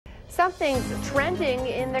Something's trending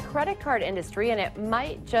in the credit card industry, and it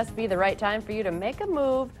might just be the right time for you to make a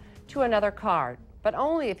move to another card, but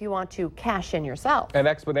only if you want to cash in yourself. An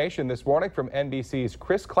explanation this morning from NBC's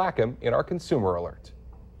Chris Clackham in our Consumer Alert.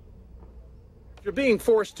 You're being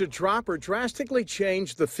forced to drop or drastically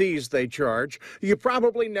change the fees they charge. You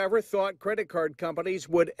probably never thought credit card companies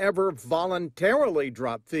would ever voluntarily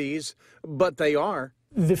drop fees, but they are.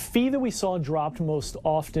 The fee that we saw dropped most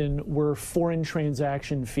often were foreign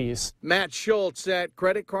transaction fees. Matt Schultz at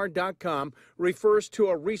creditcard.com refers to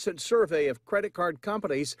a recent survey of credit card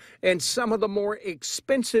companies and some of the more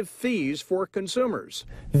expensive fees for consumers.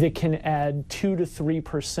 That can add 2 to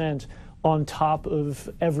 3% on top of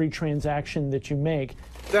every transaction that you make.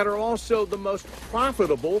 That are also the most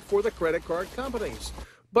profitable for the credit card companies.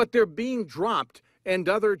 But they're being dropped, and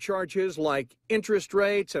other charges like interest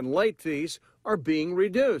rates and late fees are being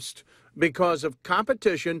reduced because of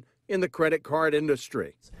competition in the credit card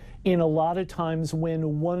industry. In a lot of times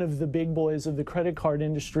when one of the big boys of the credit card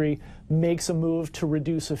industry makes a move to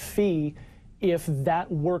reduce a fee, if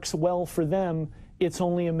that works well for them, it's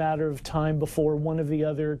only a matter of time before one of the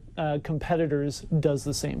other competitors does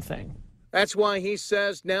the same thing. That's why he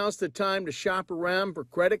says now's the time to shop around for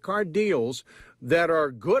credit card deals that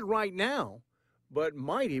are good right now, but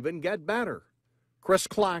might even get better. Chris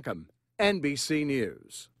Clackham, NBC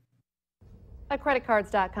News. A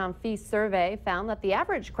creditcards.com fee survey found that the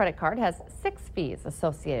average credit card has 6 fees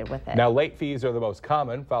associated with it. Now, late fees are the most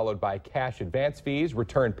common, followed by cash advance fees,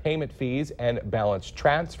 return payment fees, and balance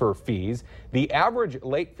transfer fees. The average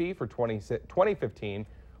late fee for 2015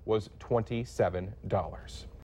 was $27.